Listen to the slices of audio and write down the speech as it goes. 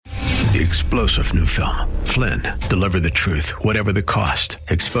The explosive new film, Flynn, deliver the truth, whatever the cost,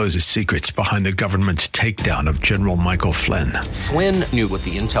 exposes secrets behind the government's takedown of General Michael Flynn. Flynn knew what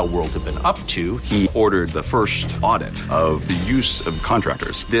the intel world had been up to. He ordered the first audit of the use of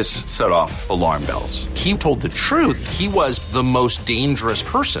contractors. This set off alarm bells. He told the truth. He was the most dangerous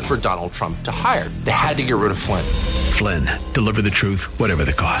person for Donald Trump to hire. They had to get rid of Flynn. Flynn, deliver the truth, whatever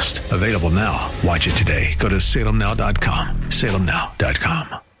the cost. Available now. Watch it today. Go to salemnow.com.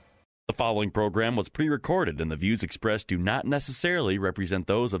 salemnow.com. The following program was pre-recorded, and the views expressed do not necessarily represent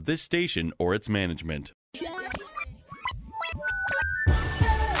those of this station or its management.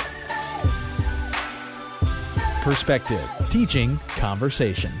 Perspective, teaching,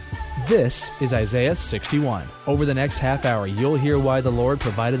 conversation. This is Isaiah 61. Over the next half hour, you'll hear why the Lord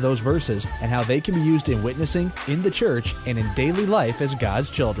provided those verses and how they can be used in witnessing, in the church, and in daily life as God's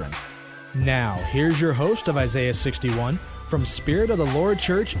children. Now, here's your host of Isaiah 61, from Spirit of the Lord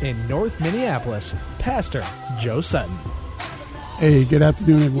Church in North Minneapolis, Pastor Joe Sutton. Hey, good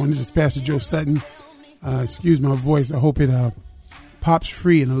afternoon, everyone. This is Pastor Joe Sutton. Excuse my voice. I hope it pops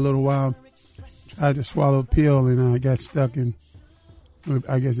free in a little while. Tried to swallow a pill and I got stuck, and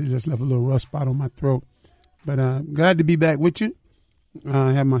I guess it just left a little rust spot on my throat. But glad to be back with you.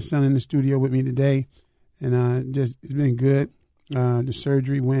 I have my son in the studio with me today, and it's been good. The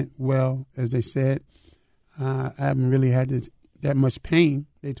surgery went well, as they said. I haven't really had that much pain.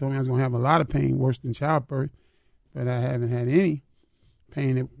 They told me I was going to have a lot of pain, worse than childbirth, but I haven't had any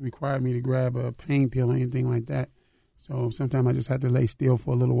pain that required me to grab a pain pill or anything like that. So sometimes I just have to lay still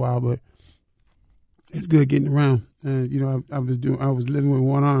for a little while, but it's good getting around. I was living with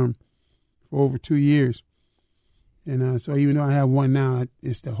one arm for over 2 years, and so even though I have one now,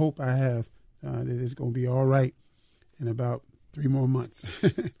 it's the hope I have that it's going to be all right in about 3 more months.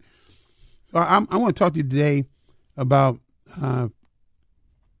 So I want to talk to you today about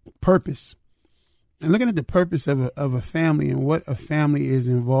purpose, and looking at the purpose of a family and what a family is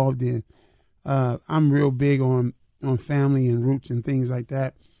involved in. I'm real big on family and roots and things like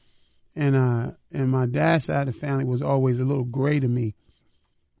that, and my dad's side of the family was always a little gray to me,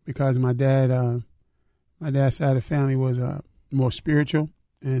 because my dad's side of the family was more spiritual,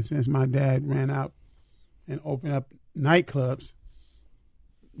 and since my dad ran out and opened up nightclubs,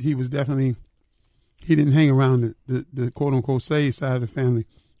 he didn't hang around the quote unquote saved side of the family,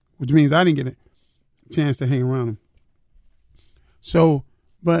 which means I didn't get a chance to hang around him. So,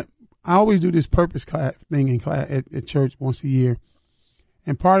 but I always do this purpose class thing in class at church once a year.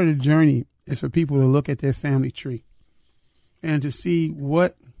 And part of the journey is for people to look at their family tree and to see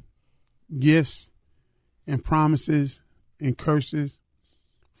what gifts and promises and curses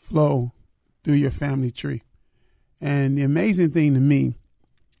flow through your family tree. And the amazing thing to me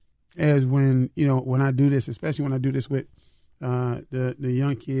is when I do this, especially when I do this with the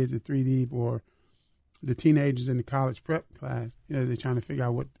young kids at 3 Deep or the teenagers in the college prep class, they're trying to figure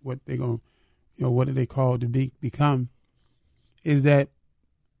out what they're going, what are they called to become, is that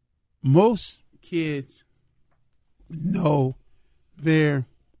most kids know their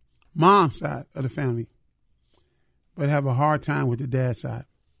mom's side of the family, but have a hard time with the dad's side.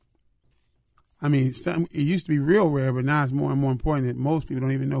 I mean, it used to be real rare, but now it's more and more important that most people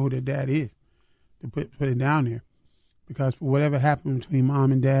don't even know who their dad is, to put it down there. Because for whatever happened between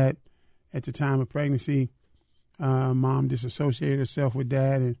mom and dad at the time of pregnancy, mom disassociated herself with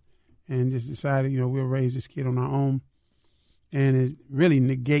dad and just decided, we'll raise this kid on our own. And it really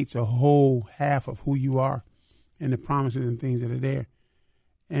negates a whole half of who you are and the promises and things that are there.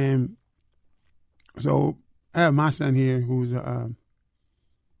 And so I have my son here who's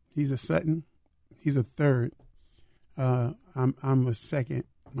he's a Sutton. He's a third. I'm a second.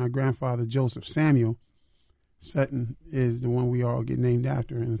 My grandfather, Joseph Samuel Sutton, is the one we all get named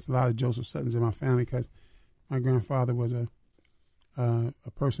after. And it's a lot of Joseph Suttons in my family because my grandfather was a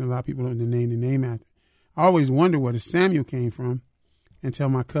person a lot of people don't name the name after. I always wonder where the Samuel came from until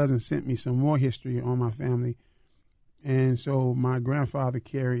my cousin sent me some more history on my family. And so my grandfather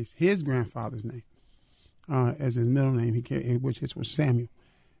carries his grandfather's name as his middle name, which was Samuel,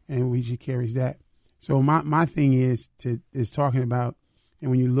 and he carries that. So my thing is talking about,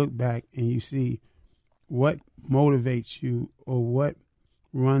 and when you look back and you see what motivates you or what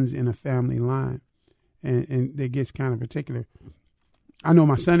runs in a family line, and that gets kind of particular. I know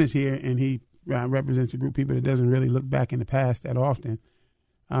my son is here, and he represents a group of people that doesn't really look back in the past that often.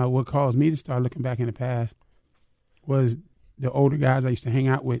 What caused me to start looking back in the past was the older guys I used to hang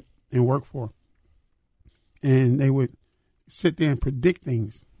out with and work for. And they would sit there and predict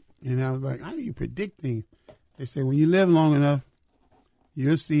things. And I was like, how do you predict things? They say, when you live long enough,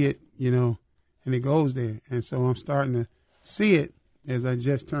 you'll see it, and it goes there. And so I'm starting to see it as I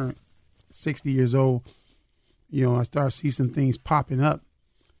just turned 60 years old, you know, I start to see some things popping up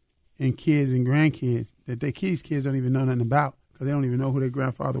in kids and grandkids that their kids don't even know nothing about because they don't even know who their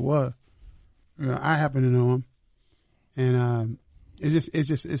grandfather was. You know, I happen to know him, and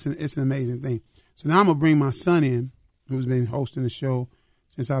it's an amazing thing. So now I'm gonna bring my son in, who's been hosting the show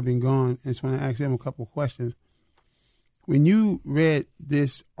since I've been gone, and just want to ask him a couple of questions. When you read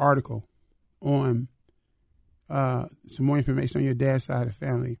this article on some more information on your dad's side of the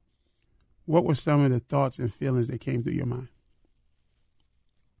family, what were some of the thoughts and feelings that came through your mind?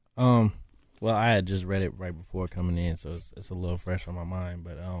 Well, I had just read it right before coming in, so it's a little fresh on my mind.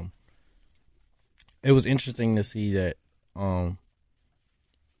 But it was interesting to see that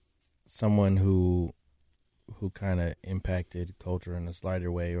someone who kind of impacted culture in a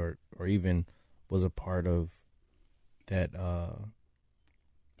slighter way, or even was a part of that,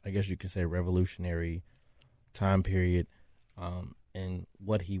 I guess you could say, revolutionary time period, and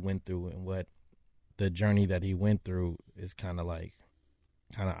what he went through and what the journey that he went through is kind of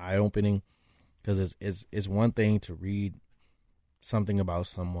eye-opening, because it's one thing to read something about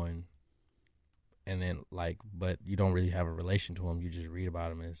someone and then but you don't really have a relation to them. You just read about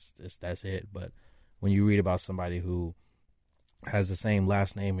them and that's it. But when you read about somebody who has the same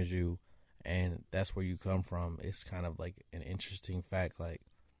last name as you and that's where you come from, it's kind of like an interesting fact. Like,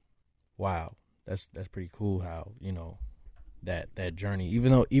 wow, that's pretty cool how, you know, that journey,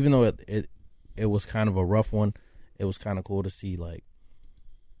 even though it was kind of a rough one, it was kind of cool to see like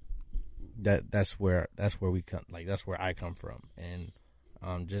that's where we come, like that's where I come from. And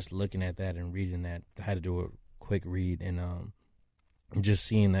just looking at that and reading that, I had to do a quick read, and just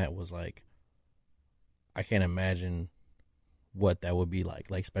seeing that was like, I can't imagine what that would be like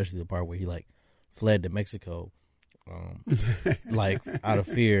especially the part where he like fled to Mexico, like out of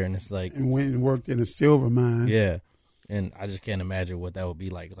fear, and it's like, and went and worked in a silver mine. Yeah, and I just can't imagine what that would be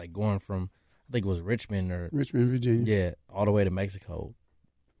like going from, I think it was Richmond, Virginia. Yeah, all the way to Mexico,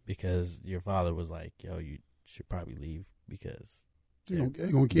 because your father was like, yo, you should probably leave because they're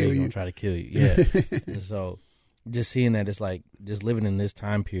gonna kill you. Gonna try to kill you. Yeah. And so just seeing that, it's like just living in this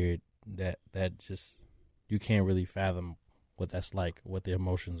time period that just, you can't really fathom what that's like, what the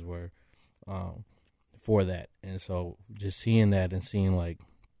emotions were for that. And so just seeing that and seeing like,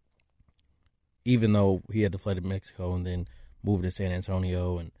 even though he had to fly to Mexico and then moved to San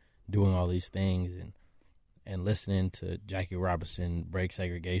Antonio and doing all these things and listening to Jackie Robinson break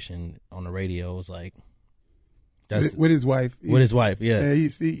segregation on the radio, was like, with his wife. Yeah.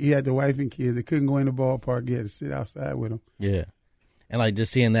 He had the wife and kids. They couldn't go in the ballpark. He had to sit outside with them. Yeah. And like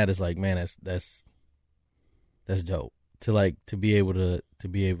just seeing that is like, man, that's dope. To be able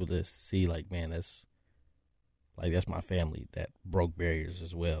to see like, man, that's my family that broke barriers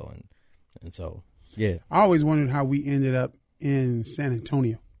as well. And so, yeah. I always wondered how we ended up in San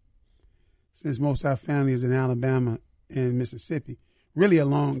Antonio, since most of our family is in Alabama and Mississippi, really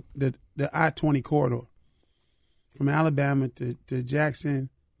along the I-20 corridor, from Alabama to Jackson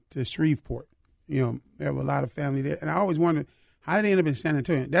to Shreveport. You know, there were a lot of family there. And I always wondered, how did they end up in San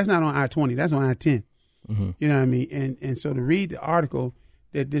Antonio? That's not on I-20. That's on I-10. Mm-hmm. You know what I mean? And so to read the article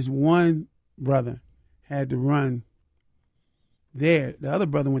that this one brother had to run there, the other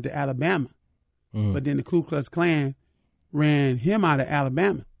brother went to Alabama. Mm-hmm. But then the Ku Klux Klan ran him out of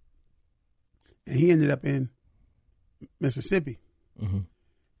Alabama. And he ended up in Mississippi. Mm-hmm.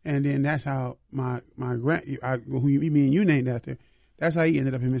 And then that's how my who me and you named after, that's how he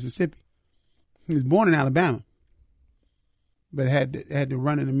ended up in Mississippi. He was born in Alabama, but had to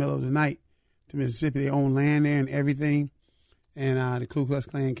run in the middle of the night to Mississippi. They owned land there and everything. And the Ku Klux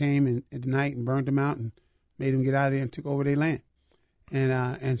Klan came at the night and burned them out and made them get out of there and took over their land.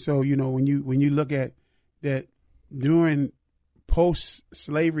 And so, you know, when you look at that, during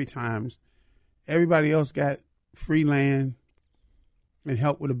post-slavery times, everybody else got free land and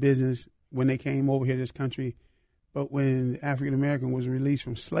help with a business when they came over here to this country. But when the African American was released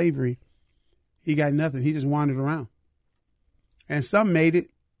from slavery, he got nothing. He just wandered around. And some made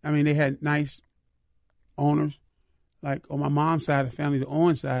it. I mean, they had nice owners. Like on my mom's side of the family, the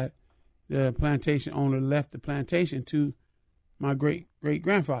Owen side, the plantation owner left the plantation to my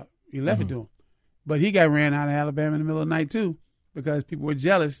great-great-grandfather. He left it to him. But he got ran out of Alabama in the middle of the night, too, because people were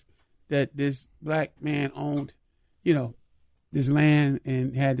jealous that this black man owned, you know, this land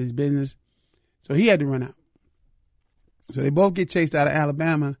and had this business. So he had to run out. So they both get chased out of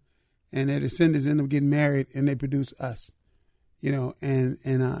Alabama, and their descendants end up getting married, and they produce us, you know. And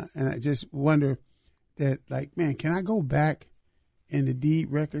I just wonder that, like, man, can I go back in the deed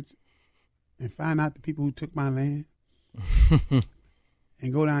records and find out the people who took my land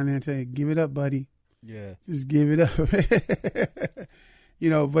and go down there and say, give it up, buddy. Yeah. Just give it up.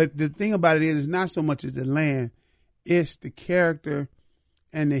 But the thing about it is, it's not so much as the land, it's the character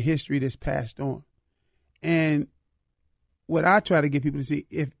and the history that's passed on. And what I try to get people to see,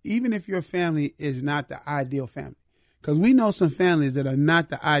 even if your family is not the ideal family, because we know some families that are not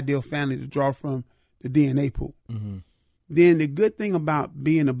the ideal family to draw from the DNA pool. Mm-hmm. Then the good thing about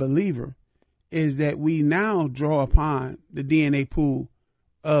being a believer is that we now draw upon the DNA pool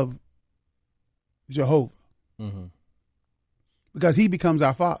of Jehovah. Mm-hmm. Because he becomes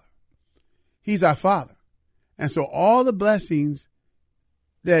our father. He's our father. And so all the blessings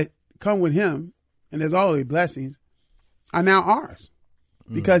that come with him, and there's always blessings, are now ours.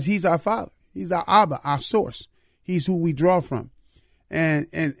 Because he's our father. He's our Abba, our source. He's who we draw from. And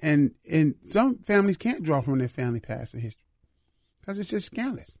some families can't draw from their family past and history. Because it's just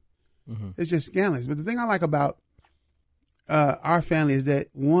scandalous. Mm-hmm. It's just scandalous. But the thing I like about our family is that,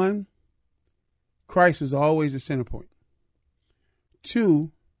 one, Christ was always the center point.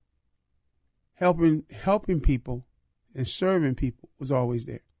 Two, helping people and serving people was always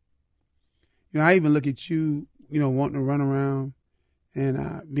there. I even look at you, wanting to run around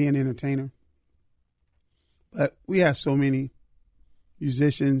and be an entertainer. But we have so many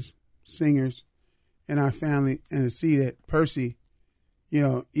musicians, singers in our family, and to see that Percy,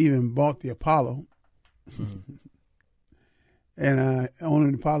 even bought the Apollo mm-hmm. and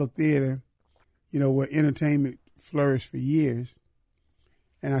owned the Apollo Theater, where entertainment flourished for years.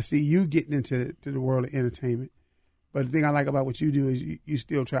 And I see you getting into the world of entertainment. But the thing I like about what you do is you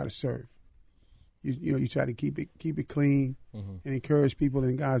still try to serve. You try to keep it clean mm-hmm. and encourage people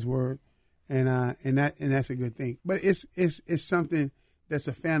in God's word, and that's a good thing. But it's something that's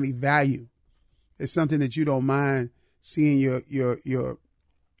a family value. It's something that you don't mind seeing your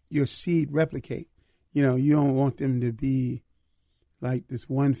seed replicate. You don't want them to be like this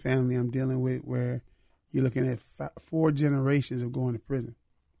one family I'm dealing with where you're looking at 4 generations of going to prison.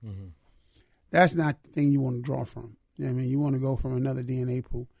 Mm-hmm. That's not the thing you want to draw from. You want to go from another DNA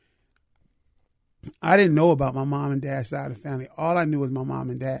pool. I didn't know about my mom and dad's side of the family. All I knew was my mom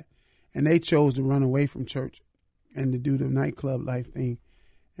and dad. And they chose to run away from church and to do the nightclub life thing.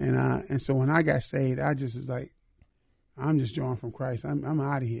 And so when I got saved, I just was like, I'm just drawing from Christ. I'm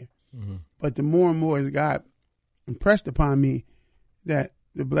out of here. Mm-hmm. But the more and more as God impressed upon me that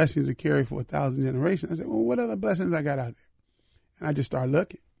the blessings are carried for 1,000 generations, I said, well, what other blessings I got out there? And I just started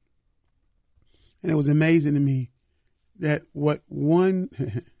looking. And it was amazing to me that what one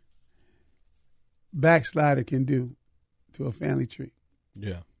backslider can do to a family tree.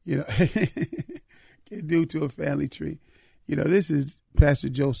 Yeah. Can do to a family tree. This is Pastor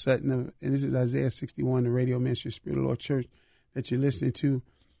Joe Sutton, and this is Isaiah 61, the radio ministry of Spirit of the Lord Church that you're listening to.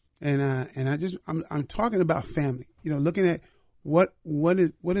 And I'm talking about family. Looking at what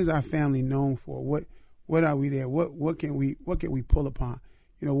is our family known for? What are we there? What can we pull upon?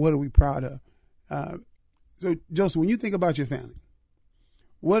 What are we proud of? So Joseph, when you think about your family,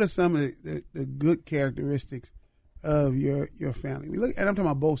 what are some of the good characteristics of your family? And I'm talking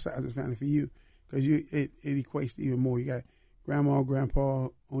about both sides of the family for you, because it equates to even more. You got grandma, grandpa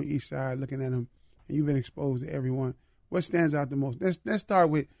on each side looking at them, and you've been exposed to everyone. What stands out the most? Let's start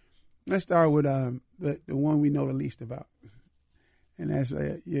with the one we know the least about, and that's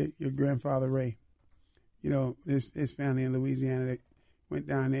your grandfather Ray. His family in Louisiana that went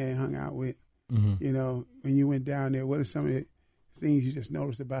down there and hung out with. Mm-hmm. When you went down there, what are some of the things you just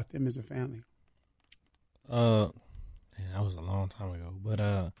noticed about them as a family? That was a long time ago,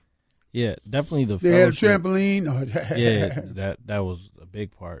 but yeah, definitely the they fellowship. Had a trampoline. Yeah, that was a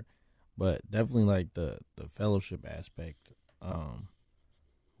big part, but definitely like the fellowship aspect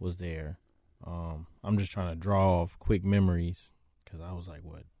was there. I'm just trying to draw off quick memories because I was like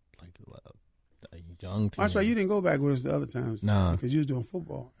a young teenager. That's why you didn't go back with us the other times. Nah, because you was doing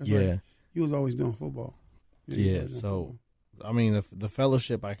football. That's yeah, right. You was always doing football. Yeah, so football. I mean the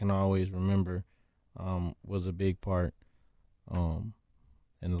fellowship I can always remember was a big part, and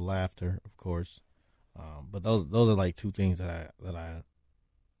the laughter, of course. But those are like 2 things that I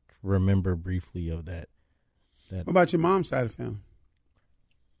remember briefly of that. What about your mom's side of the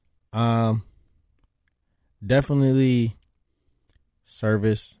family? Definitely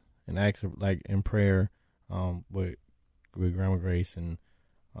service and acts of, like in prayer, with Grandma Grace and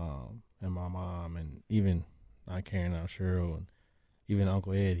my mom, and even Aunt Karen, Aunt Cheryl, and even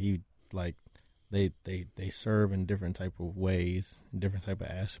Uncle Ed. He like they serve in different type of ways, different type of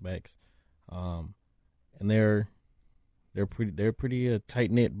aspects, and they're pretty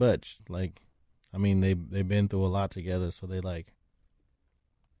tight knit bunch. Like, I mean they've been through a lot together, so they like,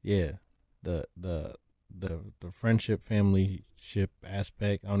 yeah, the friendship, family ship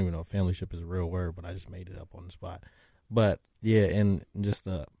aspect. I don't even know if family ship is a real word, but I just made it up on the spot. But yeah, and just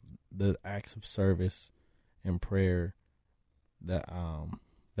the acts of service and prayer that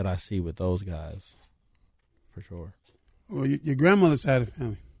I see with those guys, for sure. Well, your grandmother's side of the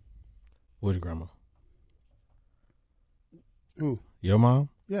family. Which grandma? Who? Your mom?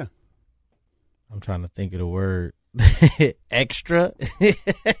 Yeah. I'm trying to think of the word. Extra.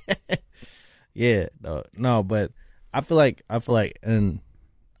 Yeah, no, but I feel like, and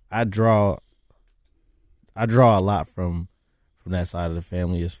I draw a lot from that side of the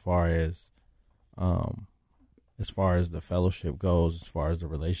family as far as the fellowship goes, as far as the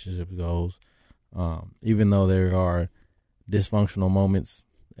relationship goes. Even though there are dysfunctional moments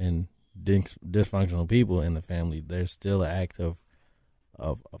and dysfunctional people in the family, there's still an act of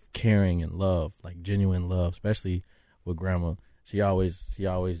caring and love, like genuine love, especially with grandma. She always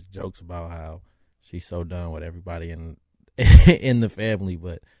jokes about how she's so done with everybody in the family,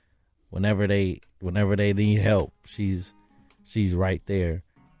 but whenever they need help, she's right there.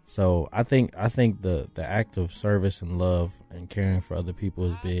 So I think the act of service and love and caring for other people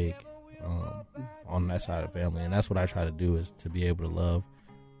is big on that side of the family, and that's what I try to do, is to be able to love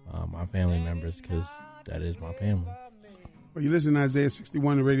my family members, because that is my family. Well, you listen to Isaiah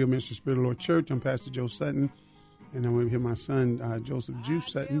 61, the Radio Ministry Spirit of the Lord Church. I'm Pastor Joe Sutton, and I'm going to hear my son, Joseph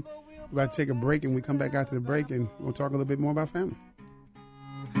Juice Sutton. We're about to take a break, and we come back after the break, and we'll talk a little bit more about family.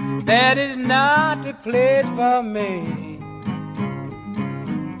 That is not the place for me.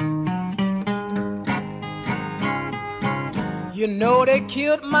 You know they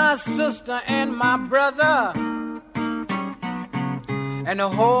killed my sister and my brother, and the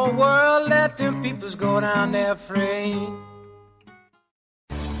whole world let them peoples go down there free.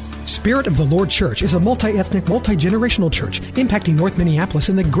 Spirit of the Lord Church is a multi-ethnic, multi-generational church impacting North Minneapolis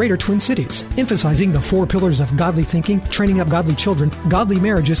and the greater Twin Cities, emphasizing the 4 pillars of godly thinking, training up godly children, godly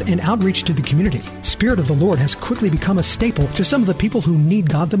marriages, and outreach to the community. Spirit of the Lord has quickly become a staple to some of the people who need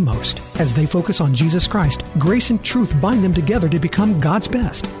God the most. As they focus on Jesus Christ, grace and truth bind them together to become God's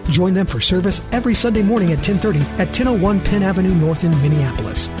best. Join them for service every Sunday morning at 10:30 at 1001 Penn Avenue North in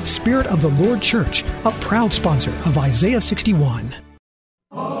Minneapolis. Spirit of the Lord Church, a proud sponsor of Isaiah 61.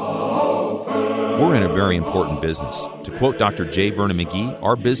 We're in a very important business. To quote Dr. J. Vernon McGee,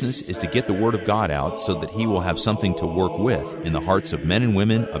 our business is to get the Word of God out so that He will have something to work with in the hearts of men and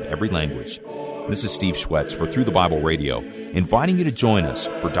women of every language. This is Steve Schwetz for Through the Bible Radio, inviting you to join us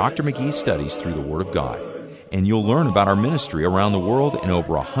for Dr. McGee's studies through the Word of God. And you'll learn about our ministry around the world in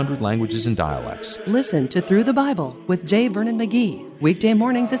over 100 languages and dialects. Listen to Through the Bible with J. Vernon McGee, weekday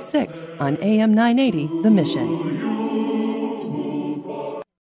mornings at 6 on AM 980, The Mission.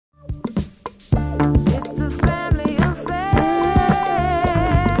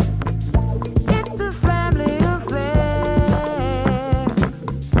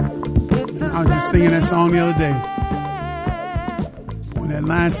 Singing that song the other day. When that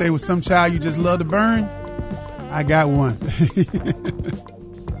line say, with some child you just love to burn, I got one.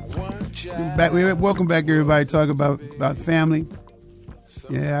 Welcome back, everybody. Talk about family.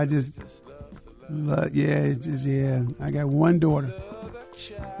 Yeah, I just love, I got one daughter.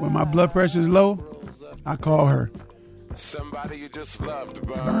 When my blood pressure is low, I call her. Somebody you just love to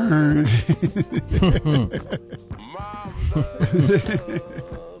burn.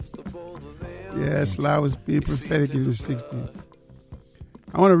 Yeah, Sly was being prophetic in the 60s.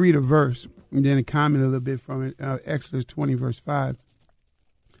 I want to read a verse and then comment a little bit from it. Exodus 20, verse 5.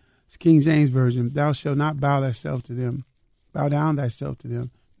 It's King James Version. Thou shalt not bow down thyself to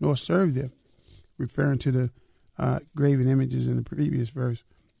them, nor serve them, referring to the graven images in the previous verse.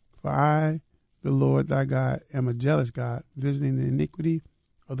 For I, the Lord thy God, am a jealous God, visiting the iniquity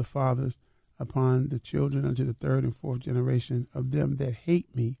of the fathers upon the children unto the 3rd and 4th generation of them that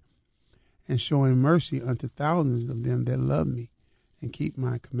hate me, and showing mercy unto thousands of them that love me and keep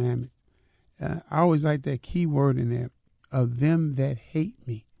my commandments. I always like that key word in there, of them that hate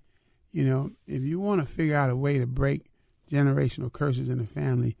me. You know, if you want to figure out a way to break generational curses in the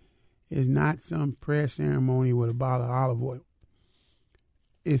family, it's not some prayer ceremony with a bottle of olive oil.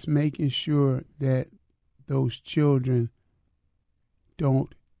 It's making sure that those children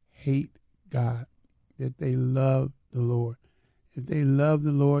don't hate God, that they love the Lord. If they love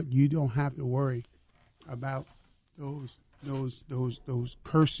the Lord, you don't have to worry about those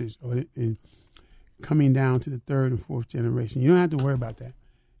curses or coming down to the 3rd and 4th generation. You don't have to worry about that.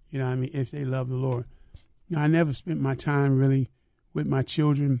 You know what I mean? If they love the Lord. Now, I never spent my time really with my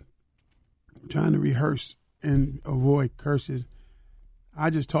children trying to rehearse and avoid curses. I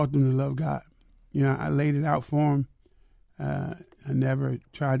just taught them to love God. You know, I laid it out for them. I never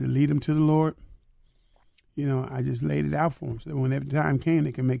tried to lead them to the Lord. You know, I just laid it out for them so that whenever the time came,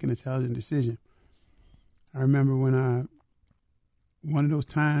 they can make an intelligent decision. I remember when one of those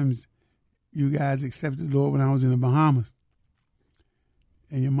times you guys accepted the Lord when I was in the Bahamas.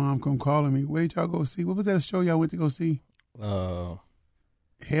 And your mom come calling me. Where did y'all go see? What was that show y'all went to go see? Hell's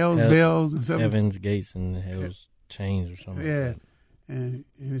Bells and something. Heaven's Gates and Hell's Chains or something. Yeah. Like that. And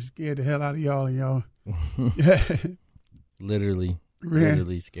it scared the hell out of y'all and y'all. Literally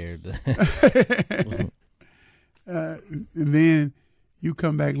scared. And then you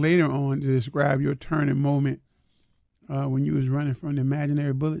come back later on to describe your turning moment when you was running from the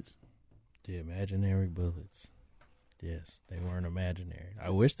imaginary bullets. The imaginary bullets. Yes, they weren't imaginary. I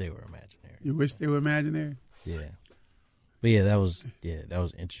wish they were imaginary. You wish they were imaginary? Yeah. But that was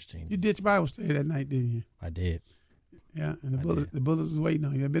interesting. You ditched Bible study that night, didn't you? I did. Yeah, and the bullets was waiting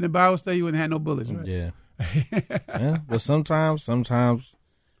on you. Had been in Bible study, you wouldn't have no bullets, right? Yeah. Yeah. But sometimes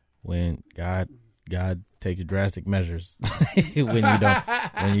when God takes drastic measures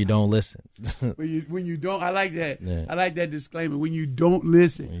when you don't listen. when you don't, I like that. Yeah. I like that disclaimer. When you don't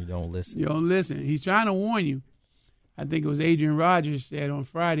listen. When you don't listen. You don't listen. He's trying to warn you. I think it was Adrian Rogers said on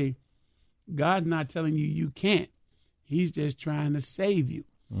Friday, God's not telling you you can't. He's just trying to save you.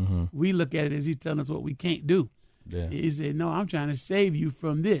 Mm-hmm. We look at it as he's telling us what we can't do. Yeah. He said, "No, I'm trying to save you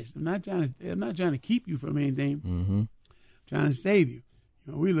from this. I'm not trying to keep you from anything. Mm-hmm. I'm trying to save you."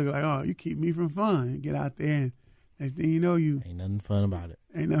 You know, we look like, "Oh, you keep me from fun." And get out there, and next thing you know, you ain't nothing fun about it.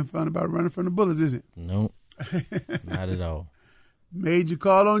 Ain't nothing fun about running from the bullets, is it? Nope, not at all. Made you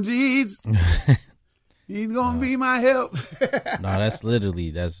call on Jesus. He's gonna be my help. No,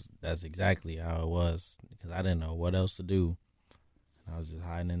 that's exactly how it was, because I didn't know what else to do. I was just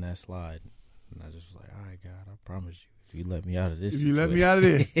hiding in that slide, and I just was like, "All right, God, I promise you, if you let me out of this, if you let me out of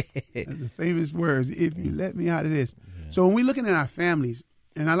this," that's the famous words. If you let me out of this. Yeah. So when we're looking at our families,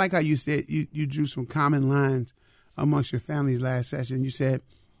 and I like how you said you drew some common lines amongst your families last session. You said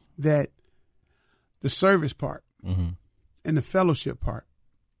that the service part mm-hmm. and the fellowship part.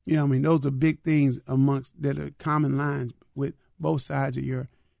 You know what I mean? Those are big things amongst that are common lines with both sides of your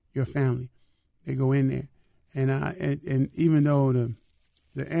family. They go in there. And even though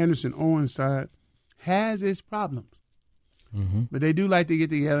the Anderson Owens side has its problems, mm-hmm. but they do like to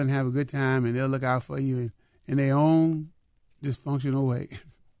get together and have a good time, and they'll look out for you in their own dysfunctional way.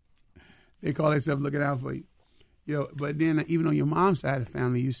 They call themselves looking out for you. You know, but then even on your mom's side of the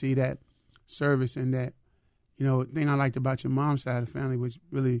family, you see that service and that, you know, thing I liked about your mom's side of the family, which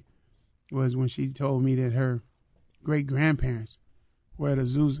really was when she told me that her great-grandparents were at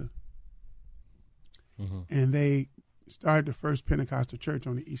Azusa. Mm-hmm. And they started the first Pentecostal church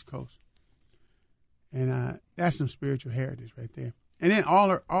on the East Coast. And that's some spiritual heritage right there. And then all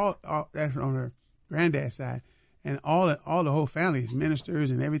that's on her granddad's side. And all the whole family is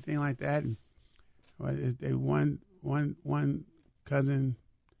ministers and everything like that. And they one cousin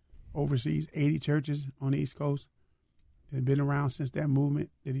oversees 80 churches on the East Coast. They've been around since that movement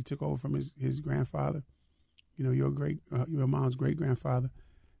that he took over from his grandfather. You know, your mom's great grandfather.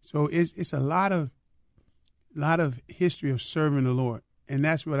 So it's a lot of history of serving the Lord, and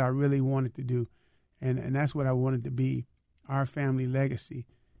that's what I really wanted to do, and that's what I wanted to be. Our family legacy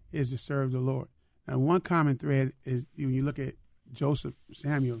is to serve the Lord. Now, one common thread is when you look at Joseph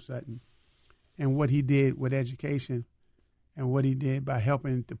Samuel Sutton and what he did with education and what he did by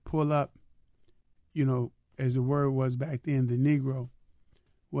helping to pull up, you know, as the word was back then, the Negro,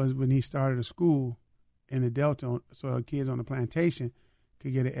 was when he started a school in the Delta so kids on the plantation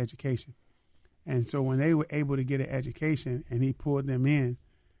could get an education. And so when they were able to get an education and he pulled them in,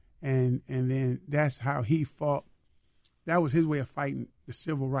 and then that's how he fought. That was his way of fighting the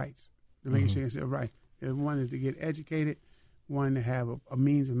civil rights, to making sure civil rights. One is to get educated, one to have a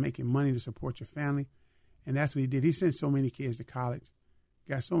means of making money to support your family. And that's what he did. He sent so many kids to college,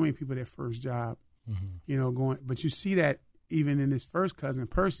 got so many people their first job, you know, going. But you see that even in his first cousin,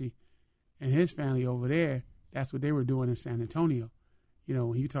 Percy, and his family over there, that's what they were doing in San Antonio. You know,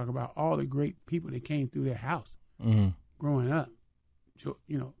 when you talk about all the great people that came through their house growing up,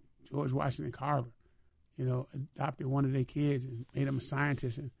 you know, George Washington Carver, you know, adopted one of their kids and made him a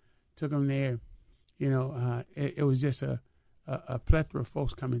scientist and took him there. You know, it was just a plethora of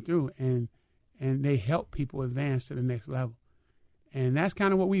folks coming through, and they help people advance to the next level. And that's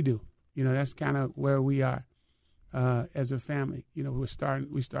kind of what we do. You know, that's kind of where we are as a family. You know, we're starting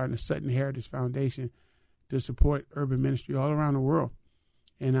the Sutton Heritage Foundation to support urban ministry all around the world.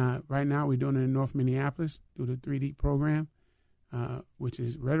 And right now we're doing it in North Minneapolis through the 3D program, which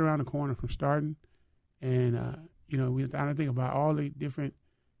is right around the corner from Starton. And, you know, we're trying to think about all the different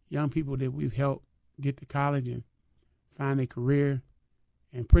young people that we've helped get to college and find a career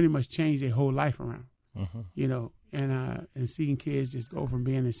and pretty much change their whole life around, you know, and seeing kids just go from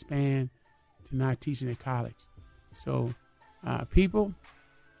being in Span to not teaching at college. So, people,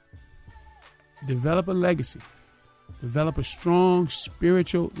 develop a legacy. Develop a strong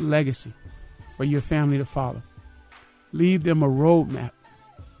spiritual legacy for your family to follow. Leave them a roadmap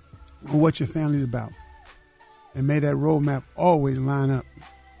on what your family is about. And may that roadmap always line up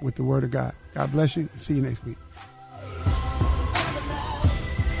with the Word of God. God bless you. See you next week.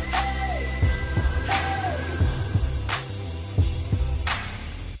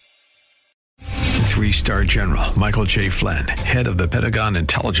 3-star General Michael J. Flynn, head of the Pentagon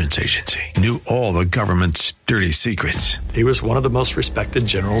Intelligence Agency, knew all the government's dirty secrets. He was one of the most respected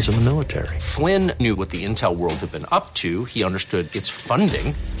generals in the military. Flynn knew what the intel world had been up to. He understood its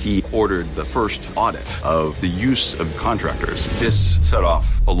funding. He ordered the first audit of the use of contractors. This set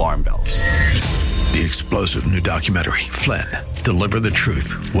off alarm bells. The explosive new documentary, Flynn, Deliver the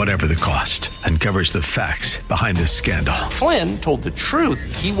Truth, Whatever the Cost, uncovers the facts behind this scandal. Flynn told the truth.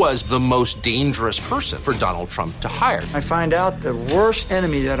 He was the most dangerous person for Donald Trump to hire. I find out the worst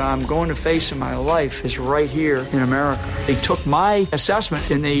enemy that I'm going to face in my life is right here in America. They took my assessment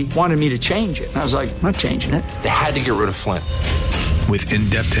and they wanted me to change it. And I was like, I'm not changing it. They had to get rid of Flynn. With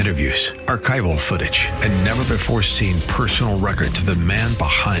in-depth interviews, archival footage, and never-before-seen personal records of the man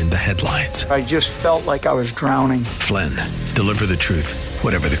behind the headlines. I just felt like I was drowning. Flynn, Deliver the Truth,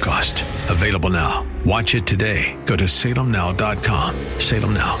 Whatever the Cost. Available now. Watch it today. Go to salemnow.com.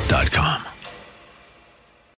 salemnow.com.